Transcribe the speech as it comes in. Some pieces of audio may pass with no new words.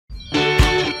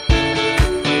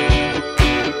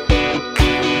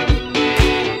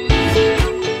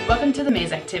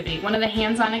activity, one of the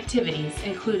hands-on activities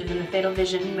included in the Fatal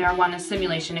Vision Marijuana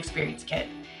Simulation Experience Kit.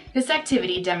 This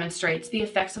activity demonstrates the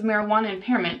effects of marijuana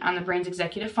impairment on the brain's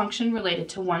executive function related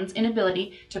to one's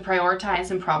inability to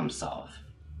prioritize and problem solve.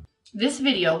 This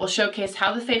video will showcase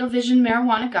how the Fatal Vision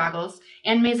marijuana goggles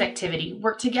and maze activity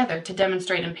work together to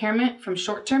demonstrate impairment from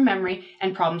short-term memory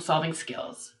and problem-solving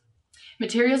skills.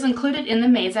 Materials included in the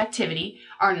maze activity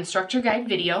are an instructor guide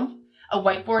video, a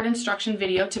whiteboard instruction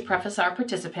video to preface our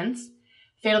participants,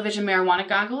 Fatal Vision marijuana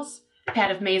goggles, a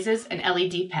pad of mazes, and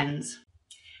LED pens.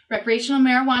 Recreational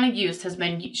marijuana use has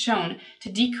been shown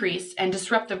to decrease and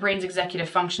disrupt the brain's executive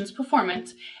functions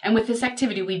performance, and with this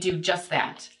activity we do just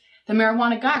that. The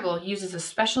marijuana goggle uses a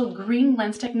special green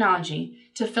lens technology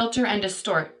to filter and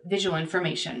distort visual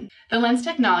information. The lens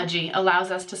technology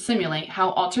allows us to simulate how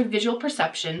altered visual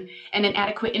perception and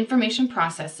inadequate information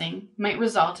processing might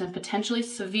result in potentially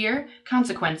severe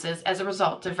consequences as a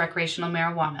result of recreational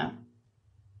marijuana.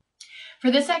 For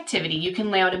this activity, you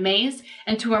can lay out a maze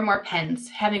and 2 or more pens,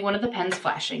 having one of the pens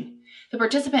flashing. The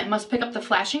participant must pick up the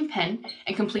flashing pen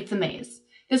and complete the maze.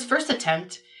 This first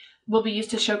attempt will be used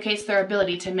to showcase their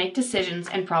ability to make decisions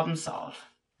and problem solve.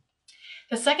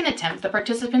 The second attempt, the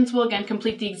participants will again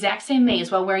complete the exact same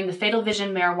maze while wearing the Fatal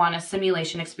Vision Marijuana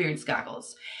Simulation Experience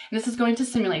goggles. And this is going to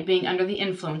simulate being under the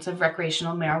influence of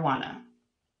recreational marijuana.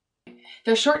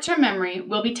 Their short-term memory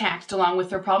will be taxed along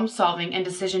with their problem-solving and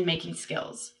decision-making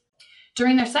skills.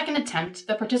 During their second attempt,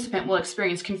 the participant will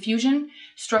experience confusion,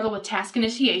 struggle with task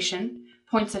initiation,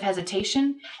 points of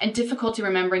hesitation, and difficulty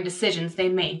remembering decisions they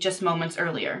made just moments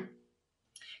earlier.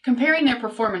 Comparing their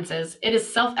performances, it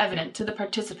is self-evident to the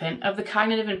participant of the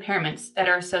cognitive impairments that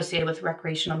are associated with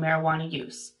recreational marijuana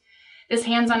use. This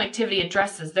hands-on activity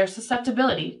addresses their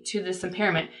susceptibility to this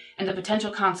impairment and the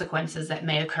potential consequences that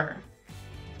may occur.